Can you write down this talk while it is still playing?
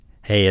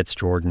Hey, it's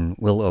Jordan.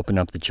 We'll open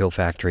up the Chill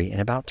Factory in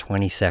about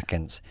 20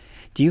 seconds.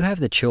 Do you have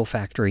the Chill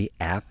Factory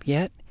app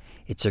yet?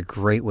 It's a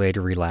great way to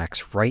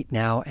relax right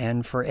now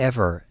and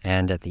forever.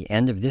 And at the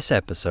end of this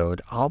episode,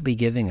 I'll be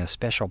giving a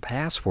special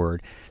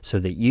password so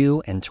that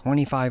you and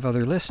 25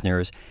 other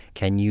listeners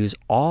can use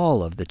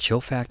all of the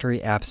Chill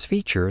Factory app's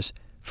features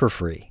for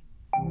free.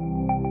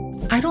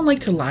 I don't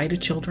like to lie to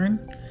children.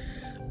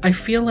 I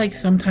feel like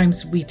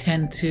sometimes we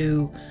tend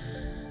to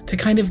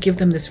kind of give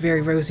them this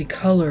very rosy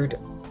colored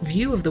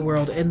view of the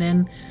world, and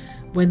then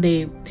when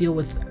they deal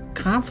with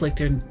conflict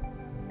and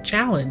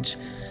challenge,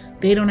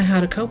 they don't know how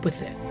to cope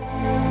with it.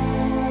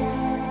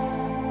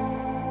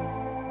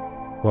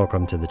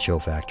 Welcome to the Chill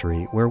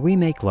Factory, where we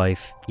make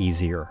life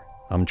easier.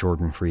 I'm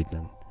Jordan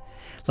Friedman.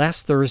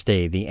 Last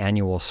Thursday, the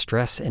annual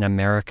Stress in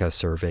America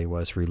survey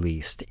was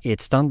released.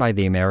 It's done by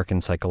the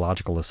American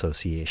Psychological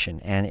Association,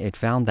 and it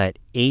found that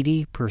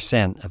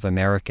 80% of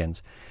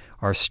Americans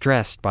are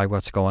stressed by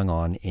what's going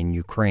on in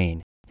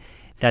Ukraine.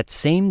 That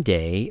same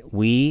day,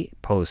 we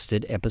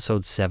posted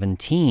episode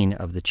 17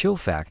 of the Chill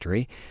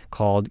Factory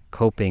called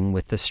Coping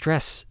with the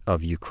Stress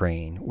of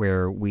Ukraine,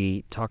 where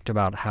we talked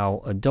about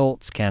how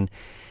adults can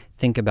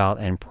think about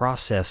and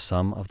process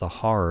some of the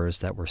horrors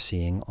that we're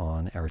seeing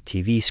on our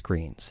TV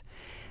screens.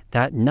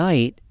 That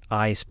night,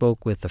 I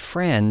spoke with a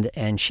friend,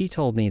 and she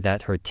told me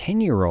that her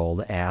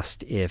 10-year-old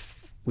asked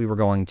if we were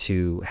going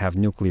to have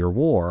nuclear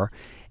war,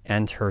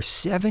 and her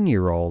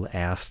 7-year-old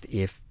asked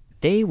if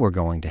they were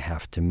going to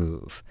have to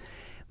move.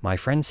 My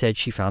friend said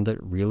she found it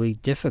really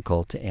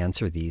difficult to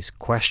answer these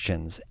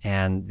questions,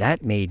 and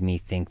that made me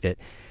think that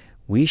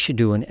we should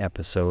do an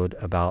episode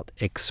about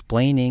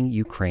explaining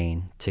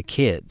Ukraine to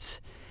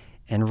kids.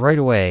 And right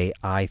away,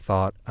 I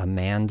thought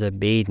Amanda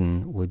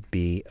Baden would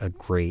be a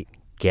great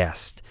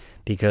guest,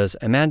 because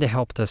Amanda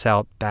helped us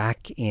out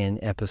back in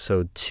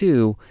episode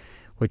 2,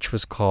 which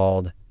was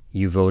called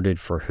You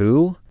Voted for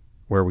Who?,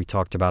 where we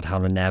talked about how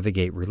to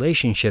navigate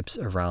relationships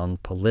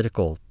around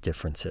political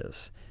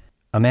differences.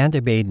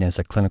 Amanda Baden is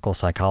a clinical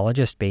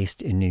psychologist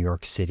based in New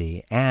York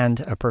City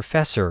and a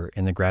professor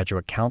in the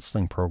graduate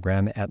counseling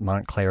program at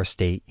Montclair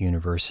State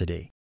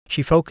University.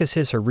 She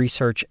focuses her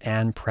research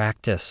and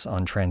practice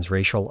on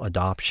transracial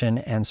adoption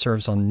and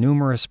serves on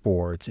numerous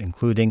boards,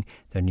 including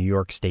the New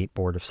York State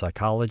Board of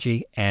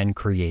Psychology and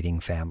Creating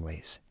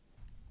Families.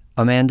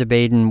 Amanda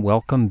Baden,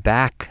 welcome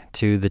back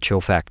to the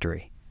Chill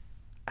Factory.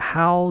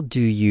 How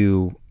do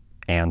you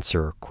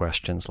answer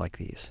questions like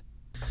these?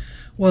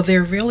 Well,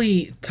 they're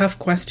really tough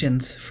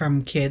questions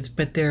from kids,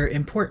 but they're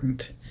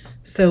important.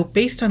 So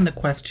based on the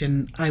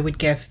question, I would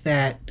guess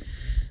that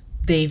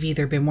they've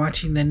either been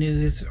watching the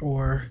news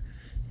or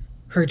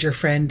heard your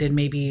friend and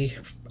maybe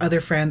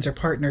other friends or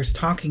partners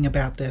talking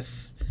about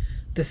this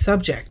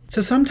subject.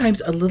 So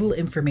sometimes a little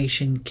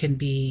information can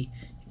be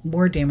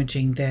more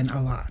damaging than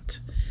a lot,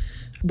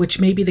 which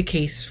may be the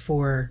case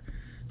for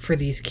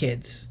these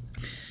kids.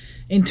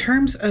 In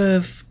terms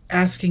of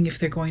asking if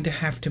they're going to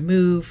have to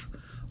move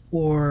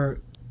or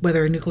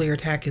whether a nuclear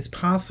attack is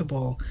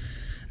possible,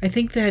 I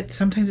think that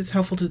sometimes it's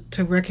helpful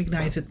to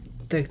recognize that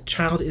the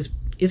child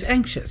is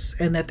anxious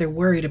and that they're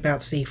worried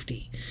about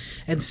safety.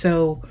 And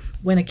so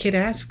when a kid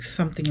asks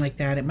something like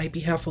that, it might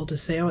be helpful to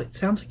say, oh, it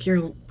sounds like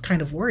you're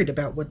kind of worried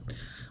about what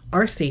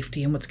our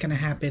safety and what's going to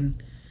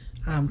happen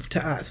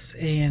to us.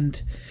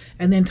 And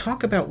then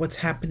talk about what's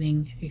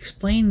happening,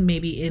 explain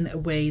maybe in a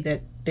way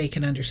that they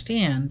can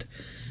understand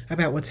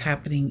about what's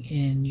happening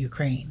in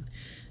Ukraine.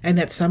 And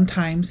that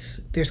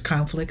sometimes there's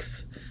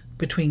conflicts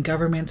between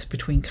governments,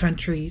 between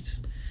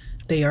countries.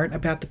 They aren't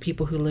about the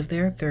people who live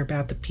there. They're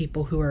about the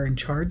people who are in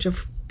charge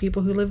of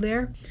people who live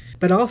there.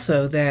 But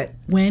also that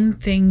when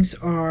things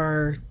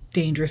are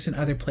dangerous in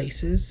other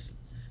places,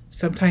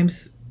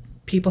 sometimes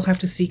people have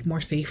to seek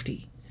more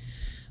safety.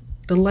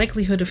 The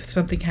likelihood of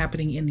something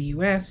happening in the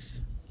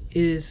U.S.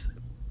 is,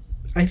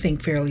 I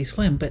think, fairly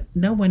slim, but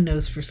no one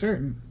knows for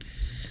certain.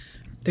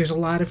 There's a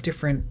lot of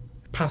different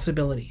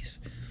possibilities.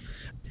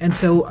 And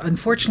so,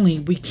 unfortunately,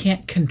 we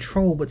can't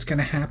control what's going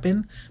to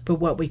happen, but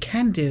what we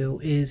can do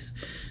is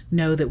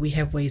know that we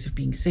have ways of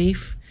being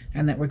safe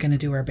and that we're going to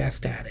do our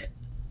best at it.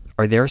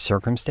 Are there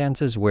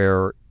circumstances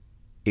where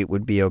it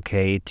would be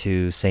okay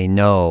to say,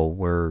 no,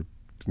 we're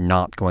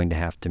not going to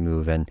have to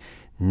move, and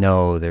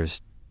no,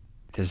 there's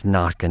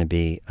not going to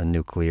be a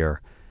nuclear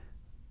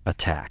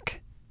attack?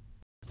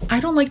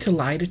 I don't like to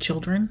lie to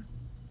children.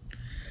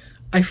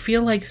 I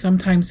feel like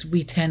sometimes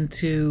we tend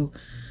to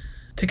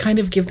kind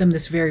of give them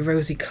this very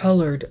rosy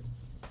colored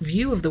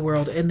view of the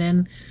world, and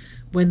then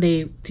when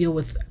they deal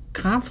with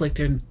conflict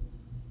and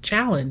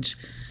challenge,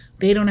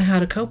 they don't know how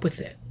to cope with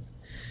it.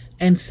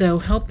 And so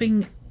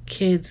helping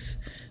kids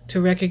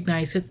to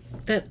recognize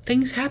that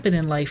things happen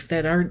in life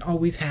that aren't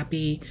always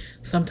happy,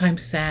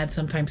 sometimes sad,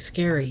 sometimes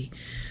scary,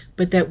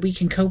 but that we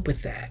can cope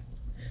with that,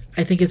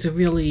 I think is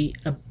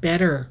a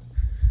better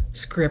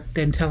script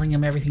than telling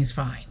them everything's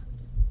fine,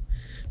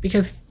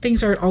 because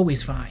things aren't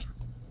always fine.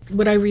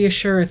 Would I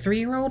reassure a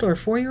 3-year-old or a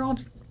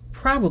 4-year-old?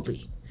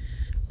 Probably.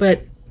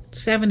 But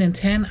 7 and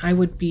 10, I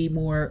would be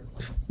more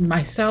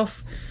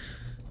myself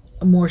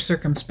more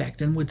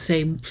circumspect and would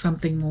say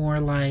something more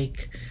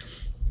like,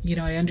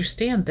 I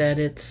understand that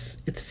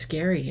it's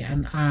scary,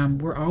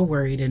 and we're all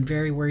worried and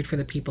very worried for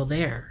the people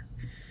there.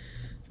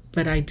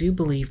 But I do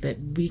believe that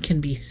we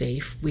can be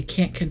safe. We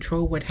can't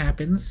control what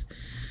happens,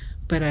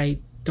 but I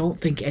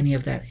don't think any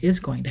of that is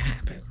going to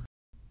happen.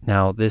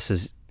 Now, this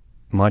is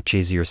much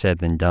easier said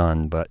than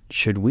done, but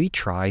should we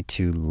try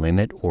to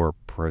limit or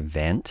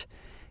prevent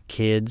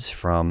kids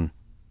from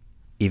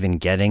even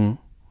getting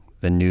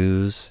the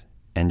news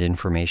and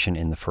information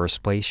in the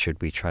first place?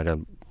 Should we try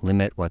to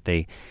limit what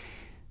they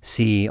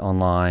see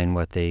online,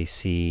 what they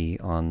see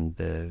on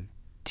the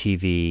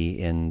TV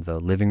in the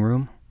living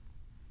room?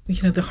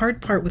 The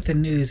hard part with the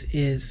news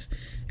is,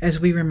 as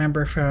we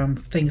remember from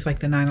things like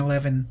the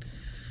 9/11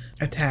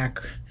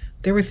 attack,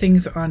 there were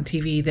things on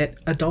TV that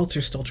adults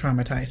are still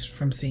traumatized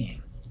from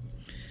seeing.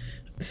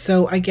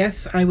 So I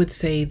guess I would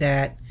say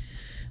that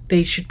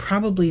they should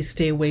probably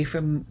stay away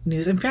from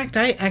news. In fact,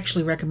 I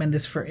actually recommend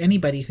this for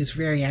anybody who's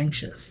very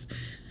anxious,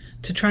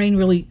 to try and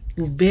really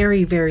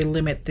very, very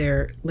limit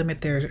their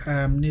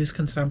news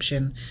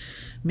consumption.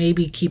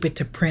 Maybe keep it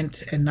to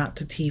print and not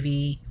to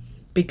TV,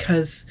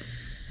 because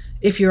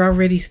if you're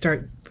already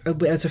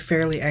as a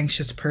fairly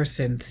anxious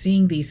person,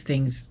 seeing these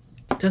things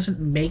doesn't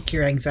make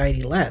your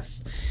anxiety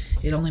less.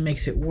 It only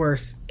makes it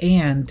worse,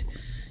 and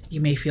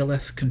you may feel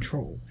less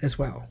control as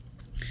well.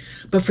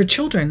 But for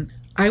children,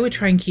 I would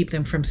try and keep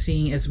them from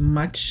seeing as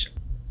much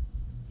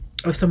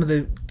of some of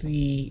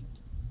the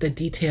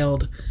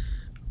detailed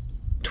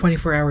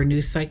 24-hour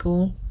news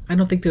cycle. I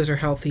don't think those are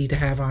healthy to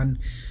have on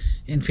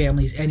in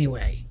families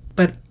anyway.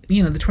 But,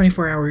 the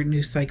 24-hour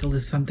news cycle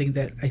is something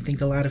that I think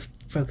a lot of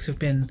folks have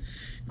been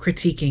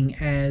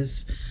critiquing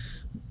as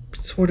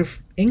sort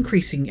of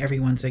increasing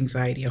everyone's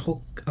anxiety, a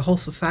whole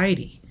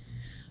society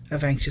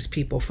of anxious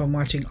people from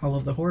watching all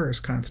of the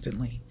horrors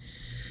constantly.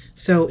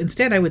 So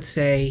instead, I would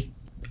say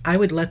I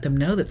would let them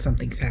know that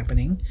something's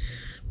happening,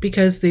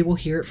 because they will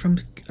hear it from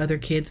other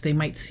kids. They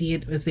might see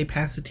it as they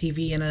pass the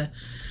TV in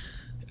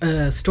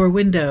a store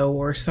window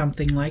or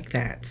something like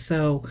that.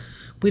 So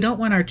we don't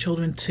want our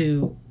children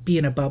to be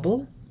in a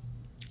bubble.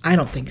 I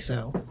don't think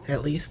so,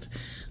 at least.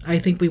 I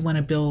think we want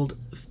to build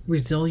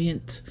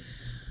resilient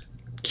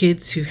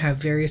kids who have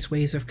various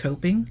ways of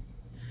coping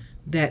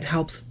that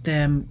helps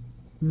them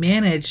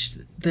manage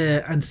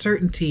the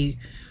uncertainty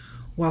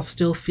while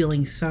still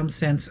feeling some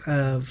sense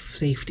of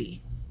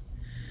safety.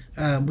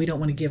 We don't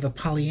want to give a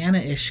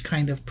Pollyanna-ish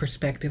kind of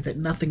perspective that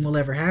nothing will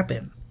ever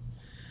happen,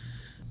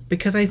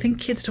 because I think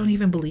kids don't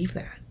even believe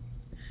that.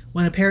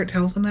 When a parent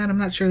tells them that, I'm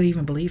not sure they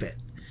even believe it.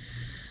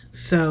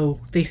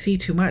 So they see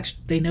too much.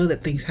 They know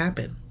that things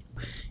happen.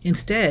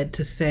 Instead,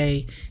 to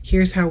say,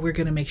 here's how we're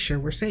going to make sure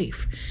we're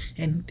safe.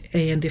 And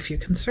if you're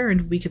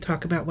concerned, we could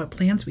talk about what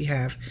plans we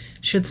have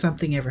should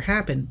something ever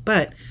happen.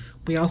 But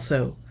we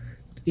also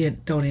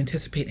don't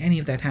anticipate any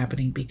of that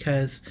happening,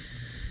 because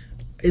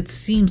it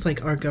seems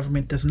like our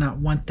government does not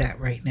want that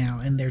right now,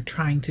 and they're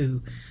trying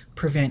to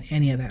prevent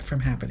any of that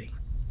from happening.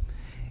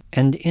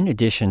 And in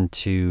addition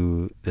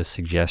to the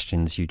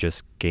suggestions you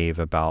just gave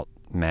about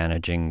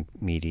managing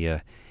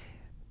media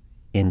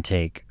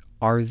intake,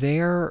 are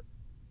there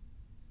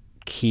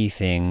key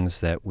things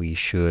that we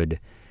should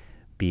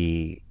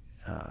be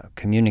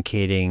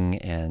communicating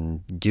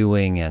and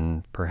doing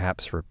and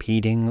perhaps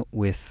repeating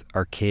with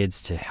our kids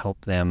to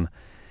help them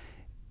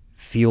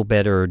feel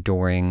better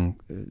during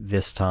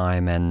this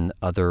time and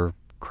other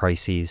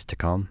crises to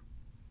come?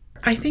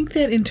 I think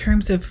that in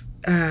terms of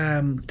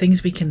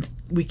things we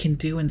can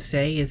do and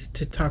say is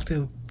to talk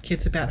to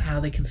kids about how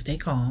they can stay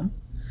calm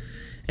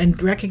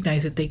and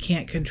recognize that they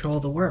can't control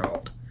the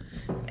world,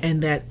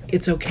 and that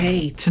it's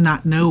okay to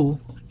not know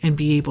and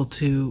be able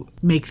to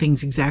make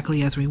things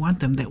exactly as we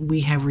want them, that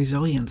we have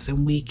resilience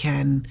and we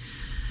can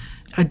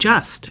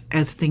adjust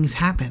as things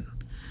happen.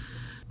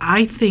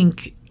 I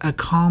think a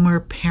calmer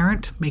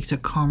parent makes a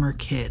calmer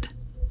kid.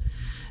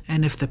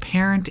 And if the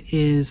parent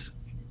is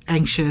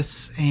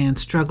anxious and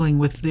struggling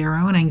with their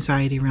own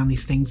anxiety around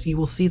these things, you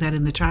will see that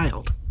in the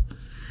child.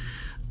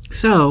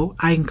 So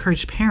I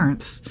encourage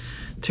parents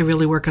to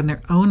really work on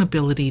their own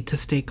ability to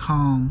stay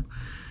calm,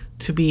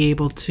 to be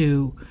able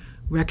to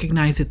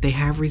recognize that they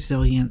have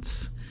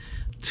resilience,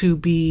 to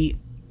be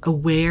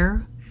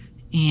aware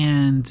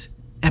and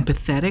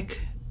empathetic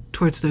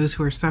towards those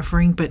who are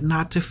suffering, but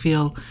not to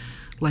feel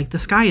like the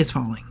sky is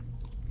falling.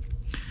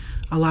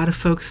 A lot of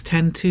folks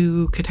tend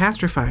to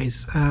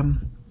catastrophize.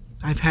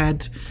 I've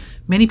had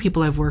many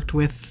people I've worked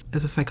with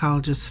as a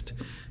psychologist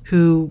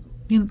who,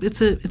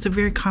 it's a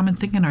very common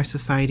thing in our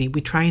society. We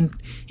try and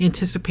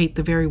anticipate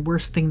the very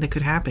worst thing that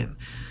could happen,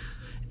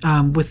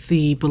 with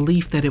the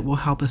belief that it will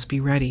help us be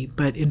ready.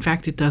 But in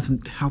fact, it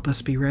doesn't help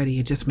us be ready.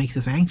 It just makes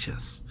us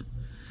anxious.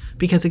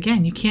 Because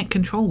again, you can't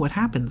control what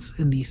happens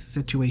in these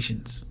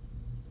situations.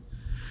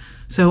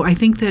 So I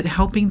think that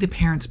helping the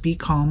parents be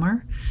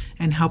calmer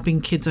and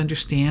helping kids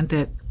understand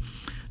that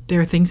there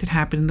are things that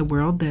happen in the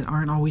world that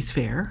aren't always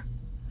fair,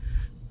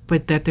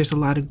 but that there's a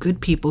lot of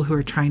good people who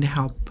are trying to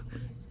help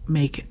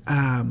make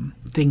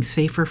things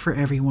safer for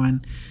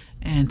everyone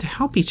and to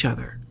help each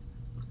other.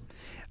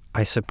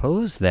 I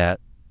suppose that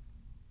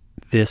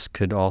this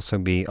could also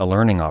be a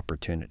learning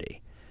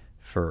opportunity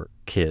for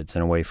kids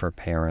and a way for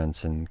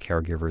parents and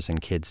caregivers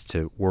and kids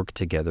to work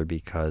together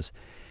because,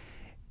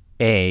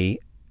 A,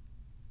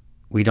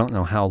 we don't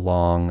know how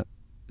long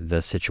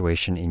the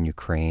situation in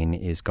Ukraine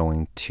is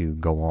going to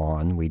go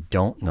on. We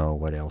don't know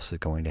what else is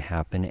going to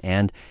happen.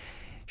 And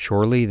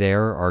surely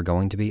there are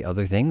going to be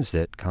other things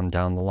that come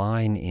down the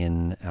line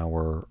in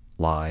our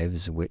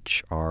lives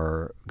which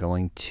are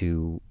going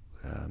to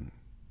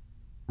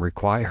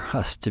require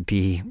us to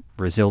be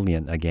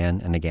resilient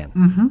again and again.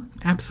 Mm-hmm.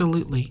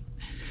 Absolutely.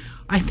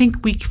 I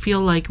think we feel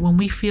like when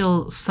we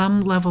feel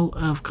some level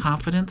of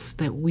confidence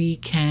that we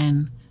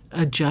can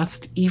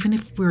adjust, even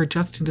if we're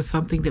adjusting to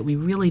something that we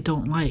really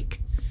don't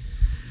like,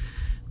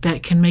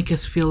 that can make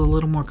us feel a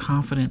little more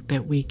confident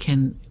that we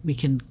can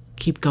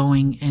keep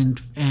going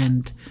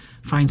and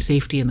find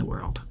safety in the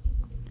world.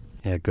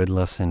 Yeah, good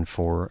lesson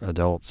for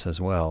adults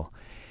as well.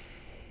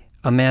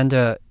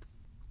 Amanda,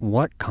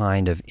 what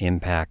kind of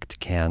impact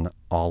can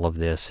all of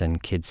this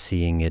and kids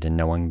seeing it and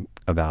knowing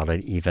about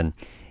it, even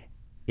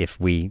if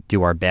we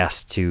do our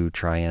best to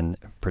try and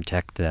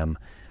protect them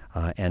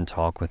and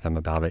talk with them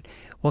about it,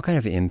 what kind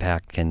of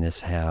impact can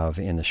this have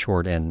in the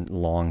short and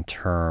long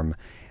term?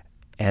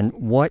 And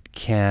what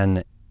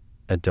can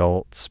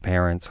adults,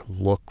 parents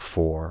look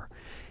for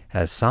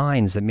as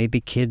signs that maybe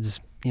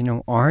kids,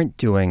 aren't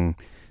doing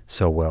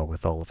so well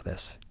with all of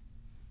this?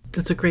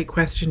 That's a great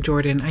question,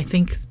 Jordan. I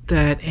think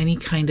that any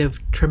kind of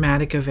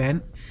traumatic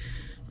event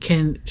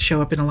can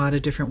show up in a lot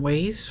of different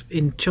ways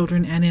in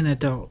children and in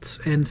adults.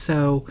 And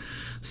so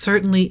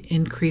certainly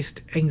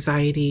increased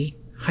anxiety,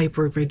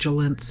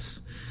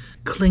 hypervigilance,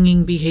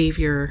 clinging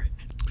behavior,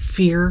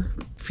 fear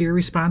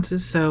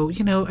responses. So,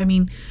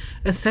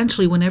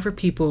 essentially whenever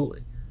people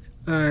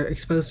are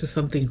exposed to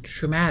something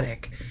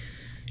traumatic,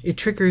 it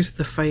triggers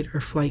the fight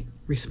or flight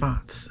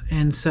response.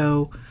 And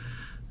so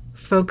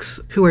folks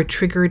who are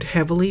triggered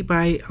heavily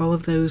by all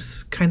of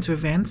those kinds of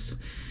events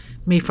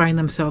may find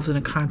themselves in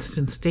a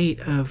constant state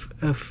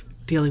of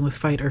dealing with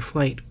fight or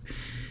flight.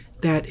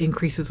 That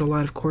increases a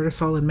lot of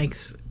cortisol and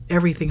makes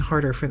everything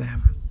harder for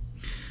them.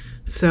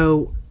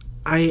 So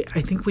I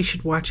think we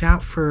should watch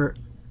out for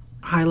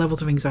high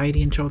levels of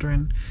anxiety in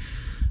children.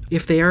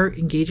 If they are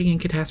engaging in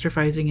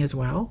catastrophizing as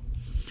well,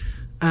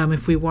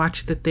 if we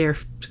watch that they're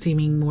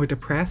seeming more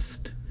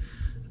depressed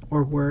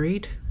or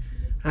worried,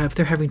 if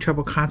they're having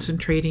trouble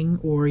concentrating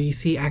or you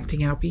see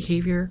acting out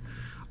behavior,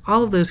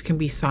 all of those can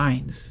be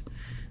signs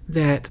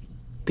that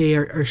they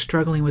are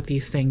struggling with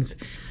these things.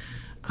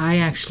 I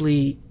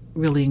actually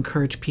really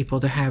encourage people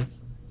to have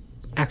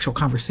actual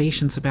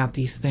conversations about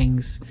these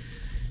things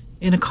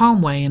in a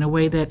calm way, in a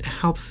way that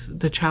helps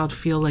the child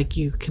feel like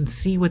you can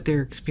see what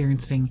they're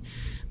experiencing,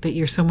 that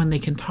you're someone they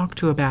can talk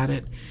to about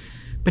it,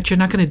 but you're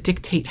not going to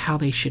dictate how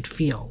they should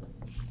feel.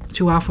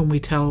 Too often we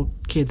tell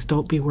kids,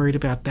 don't be worried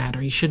about that,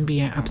 or you shouldn't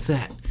be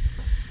upset.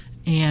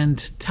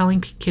 And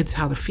telling kids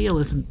how to feel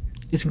isn't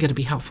going to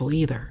be helpful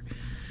either.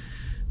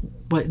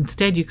 What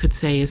instead you could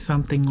say is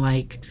something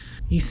like,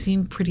 you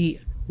seem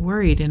pretty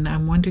worried, and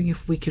I'm wondering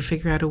if we could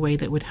figure out a way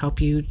that would help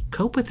you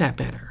cope with that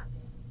better.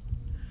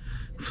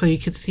 So you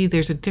could see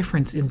there's a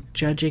difference in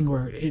judging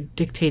or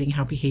dictating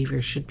how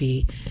behavior should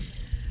be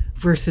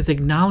versus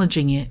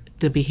acknowledging it,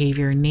 the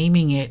behavior,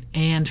 naming it,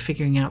 and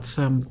figuring out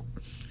some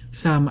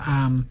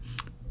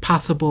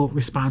possible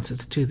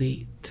responses to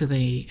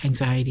the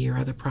anxiety or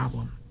other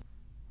problem.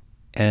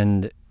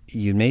 And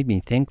you made me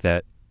think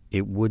that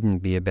it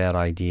wouldn't be a bad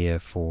idea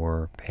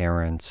for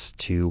parents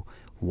to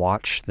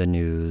watch the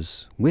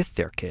news with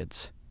their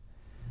kids,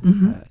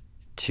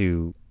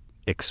 to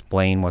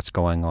explain what's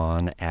going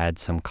on, add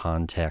some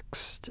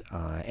context,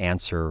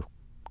 answer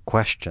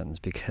questions,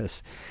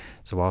 because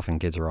so often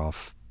kids are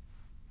off,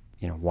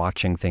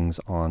 watching things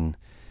on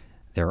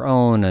their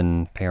own,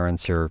 and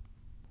parents are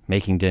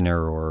making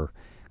dinner or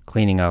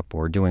cleaning up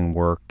or doing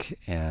work,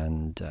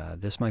 and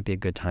this might be a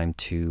good time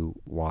to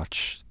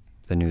watch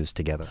the news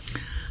together.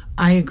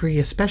 I agree,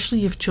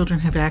 especially if children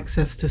have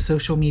access to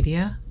social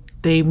media.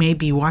 They may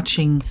be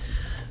watching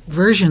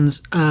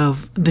versions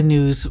of the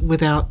news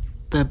without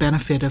the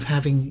benefit of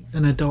having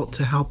an adult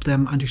to help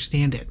them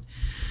understand it.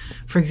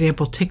 For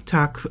example,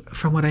 TikTok,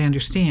 from what I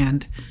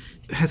understand,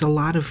 has a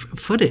lot of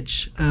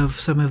footage of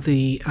some of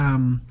the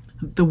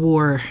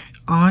war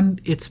on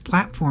its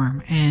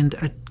platform, and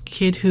a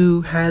kid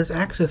who has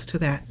access to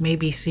that may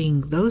be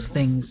seeing those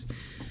things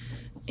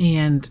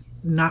and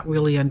not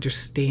really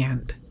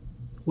understand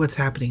what's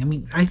happening. I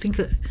mean, I think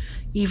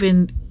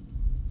even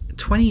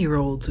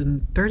 20-year-olds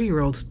and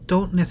 30-year-olds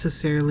don't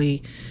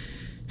necessarily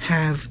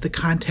have the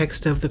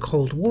context of the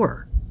Cold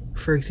War,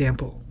 for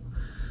example.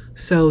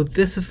 So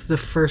this is the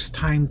first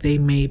time they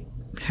may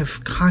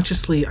have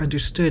consciously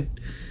understood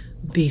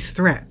these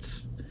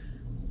threats.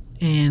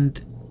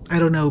 And I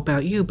don't know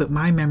about you, but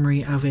my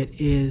memory of it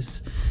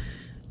is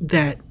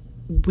that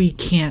we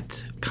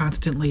can't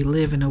constantly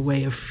live in a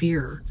way of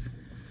fear.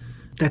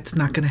 That's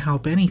not going to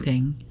help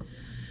anything.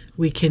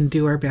 We can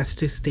do our best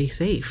to stay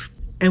safe.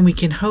 And we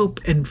can hope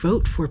and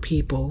vote for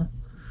people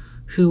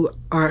who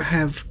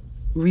have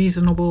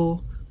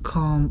reasonable,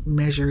 calm,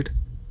 measured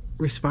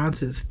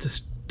responses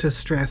to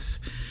stress,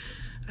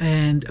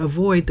 and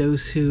avoid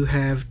those who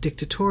have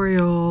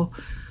dictatorial,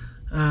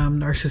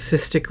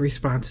 narcissistic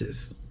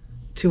responses.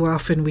 Too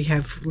often we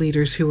have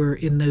leaders who are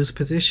in those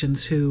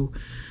positions who,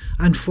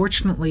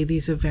 unfortunately,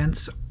 these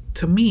events,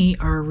 to me,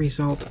 are a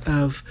result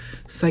of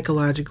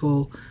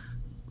psychological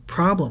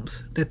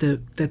problems that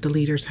the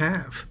leaders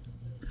have.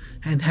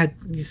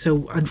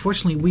 So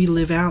unfortunately, we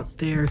live out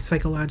their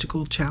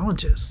psychological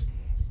challenges.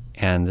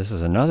 And this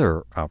is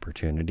another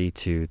opportunity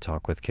to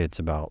talk with kids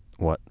about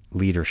what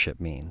leadership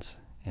means.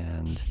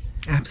 And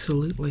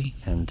absolutely.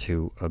 And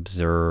to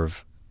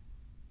observe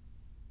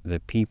the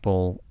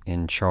people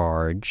in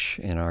charge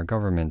in our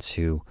governments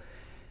who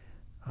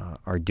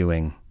are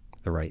doing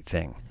the right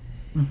thing.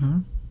 Mm-hmm.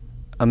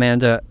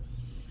 Amanda,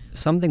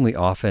 something we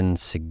often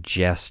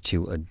suggest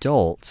to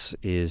adults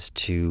is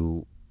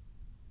to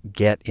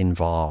get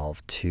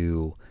involved,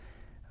 to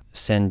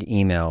send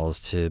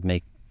emails, to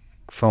make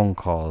phone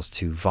calls,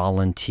 to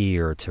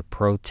volunteer, to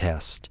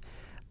protest,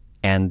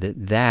 and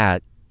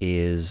that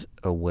is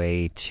a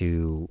way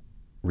to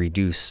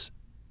reduce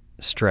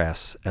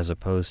stress as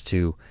opposed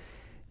to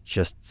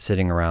just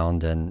sitting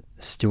around and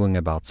stewing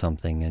about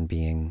something and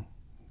being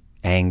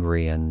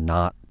angry and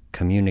not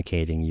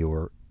communicating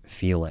your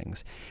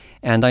feelings.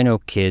 And I know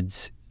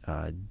kids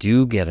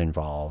do get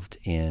involved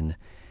in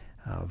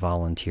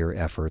volunteer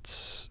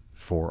efforts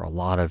for a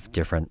lot of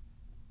different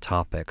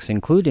topics,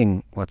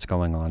 including what's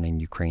going on in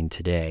Ukraine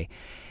today.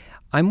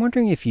 I'm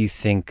wondering if you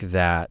think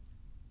that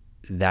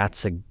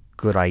that's a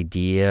good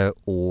idea,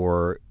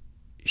 or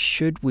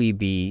should we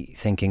be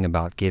thinking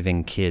about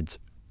giving kids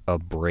a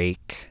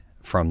break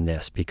from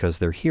this because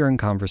they're hearing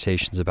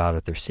conversations about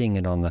it, they're seeing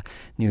it on the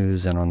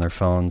news and on their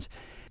phones?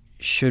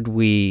 Should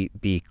we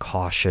be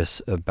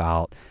cautious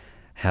about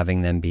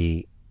having them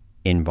be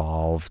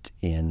involved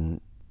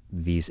in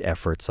these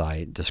efforts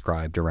I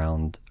described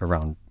around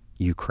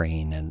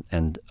Ukraine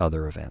and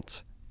other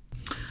events?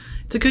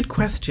 It's a good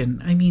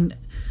question. I mean,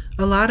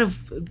 a lot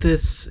of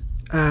this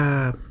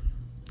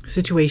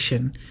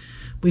situation,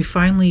 we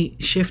finally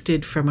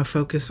shifted from a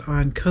focus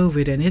on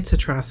COVID and its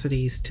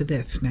atrocities to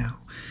this now.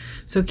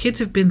 So kids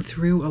have been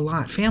through a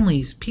lot.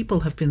 Families, people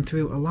have been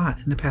through a lot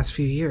in the past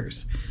few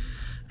years.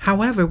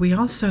 However, we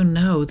also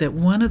know that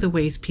one of the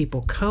ways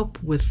people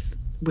cope with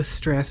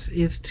stress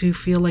is to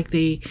feel like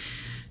they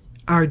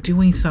are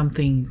doing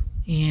something,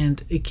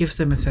 and it gives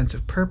them a sense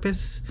of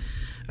purpose,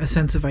 a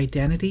sense of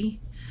identity.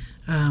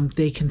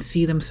 They can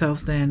see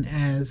themselves then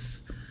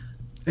as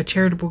a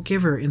charitable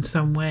giver in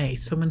some way,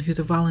 someone who's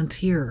a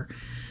volunteer.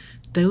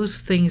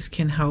 Those things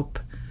can help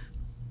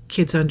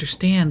kids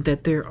understand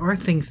that there are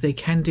things they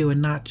can do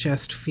and not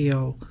just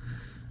feel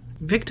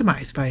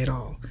victimized by it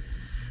all.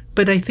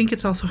 But I think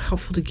it's also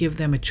helpful to give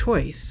them a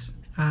choice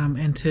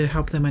and to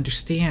help them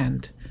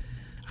understand.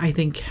 I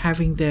think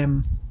having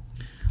them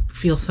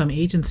feel some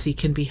agency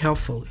can be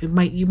helpful.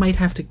 You might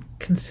have to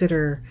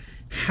consider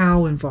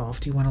how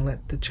involved you want to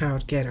let the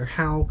child get, or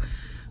how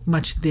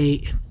much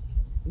they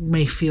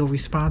may feel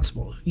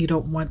responsible. You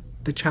don't want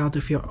the child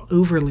to feel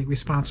overly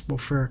responsible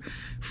for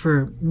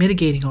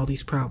mitigating all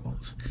these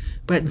problems,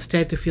 but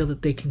instead to feel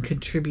that they can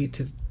contribute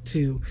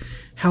to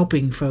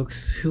helping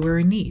folks who are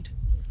in need.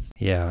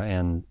 Yeah,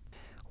 and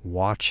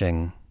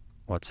watching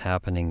what's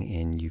happening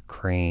in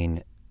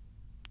Ukraine,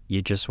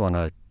 you just want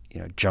to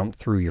jump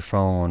through your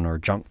phone or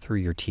jump through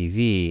your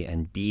TV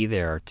and be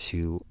there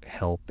to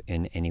help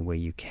in any way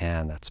you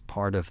can. That's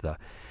part of the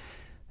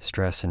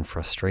stress and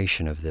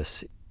frustration of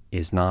this,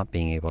 is not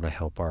being able to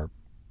help our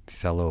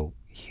fellow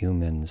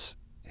humans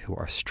who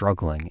are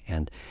struggling.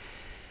 And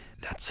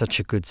that's such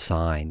a good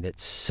sign that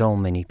so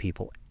many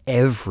people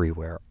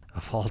everywhere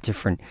of all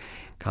different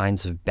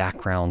kinds of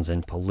backgrounds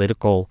and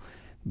political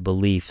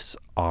beliefs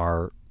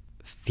are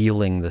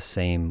feeling the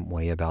same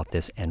way about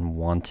this and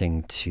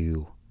wanting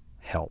to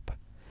help.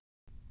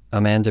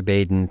 Amanda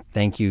Baden,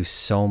 thank you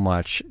so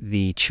much.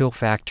 The Chill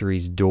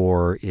Factory's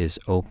door is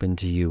open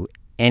to you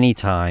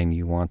anytime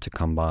you want to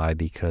come by,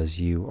 because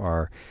you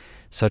are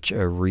such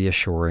a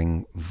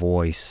reassuring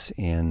voice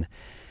in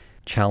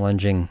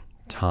challenging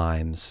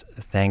times.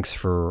 Thanks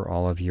for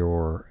all of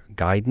your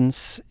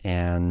guidance,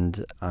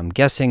 and I'm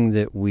guessing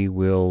that we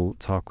will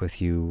talk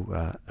with you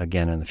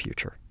again in the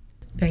future.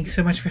 Thanks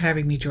so much for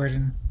having me,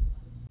 Jordan.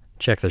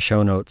 Check the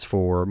show notes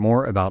for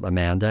more about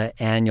Amanda,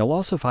 and you'll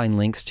also find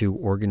links to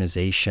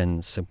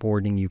organizations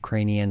supporting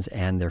Ukrainians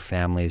and their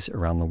families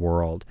around the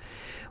world.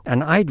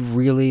 And I'd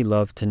really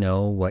love to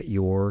know what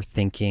you're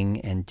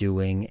thinking and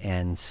doing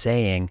and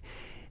saying,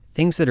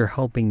 things that are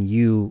helping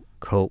you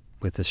cope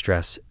with the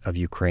stress of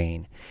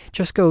Ukraine.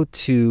 Just go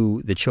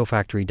to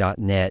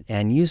thechillfactory.net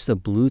and use the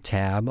blue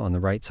tab on the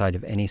right side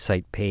of any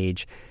site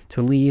page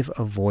to leave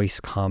a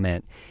voice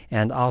comment.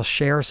 And I'll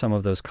share some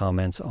of those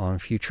comments on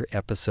future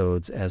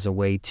episodes as a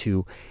way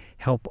to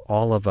help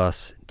all of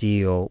us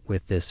deal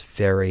with this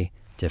very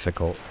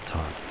difficult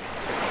time.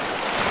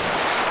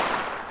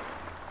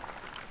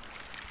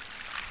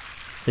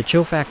 The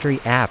Chill Factory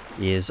app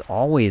is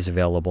always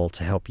available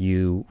to help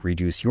you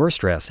reduce your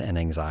stress and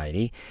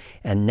anxiety,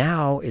 and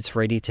now it's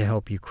ready to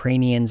help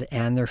Ukrainians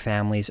and their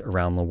families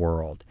around the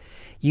world.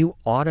 You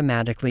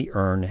automatically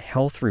earn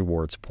health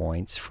rewards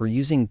points for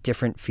using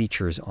different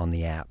features on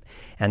the app,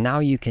 and now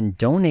you can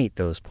donate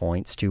those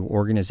points to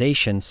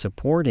organizations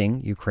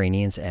supporting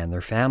Ukrainians and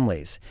their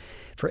families.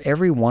 For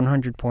every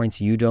 100 points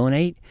you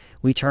donate,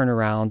 we turn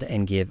around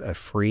and give a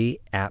free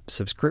app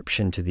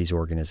subscription to these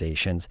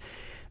organizations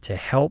to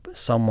help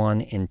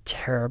someone in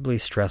terribly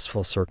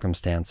stressful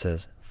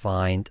circumstances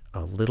find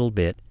a little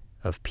bit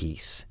of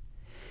peace.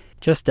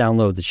 Just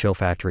download the Chill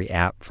Factory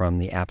app from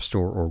the App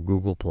Store or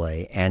Google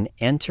Play and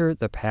enter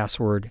the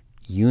password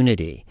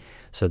UNITY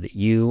so that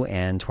you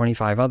and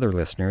 25 other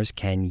listeners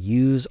can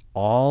use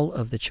all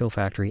of the Chill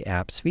Factory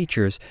app's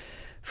features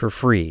for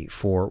free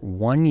for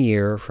 1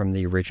 year from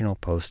the original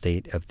post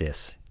date of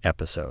this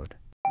episode.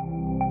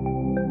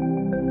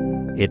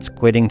 It's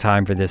quitting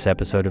time for this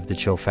episode of The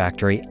Chill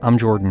Factory. I'm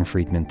Jordan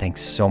Friedman.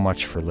 Thanks so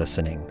much for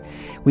listening.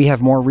 We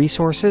have more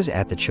resources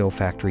at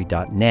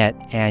thechillfactory.net,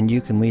 and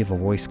you can leave a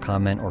voice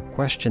comment or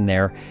question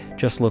there.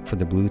 Just look for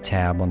the blue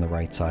tab on the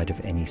right side of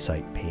any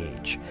site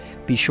page.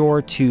 Be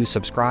sure to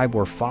subscribe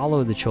or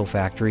follow The Chill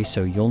Factory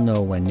so you'll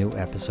know when new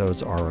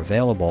episodes are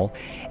available.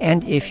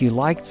 And if you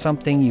liked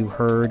something you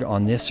heard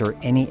on this or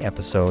any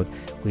episode,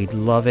 we'd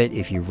love it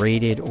if you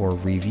rated or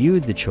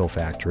reviewed The Chill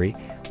Factory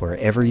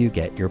wherever you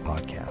get your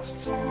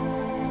podcasts.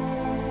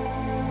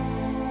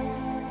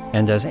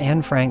 And as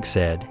Anne Frank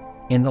said,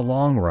 in the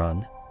long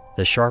run,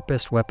 the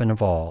sharpest weapon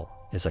of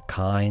all is a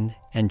kind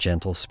and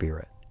gentle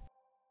spirit.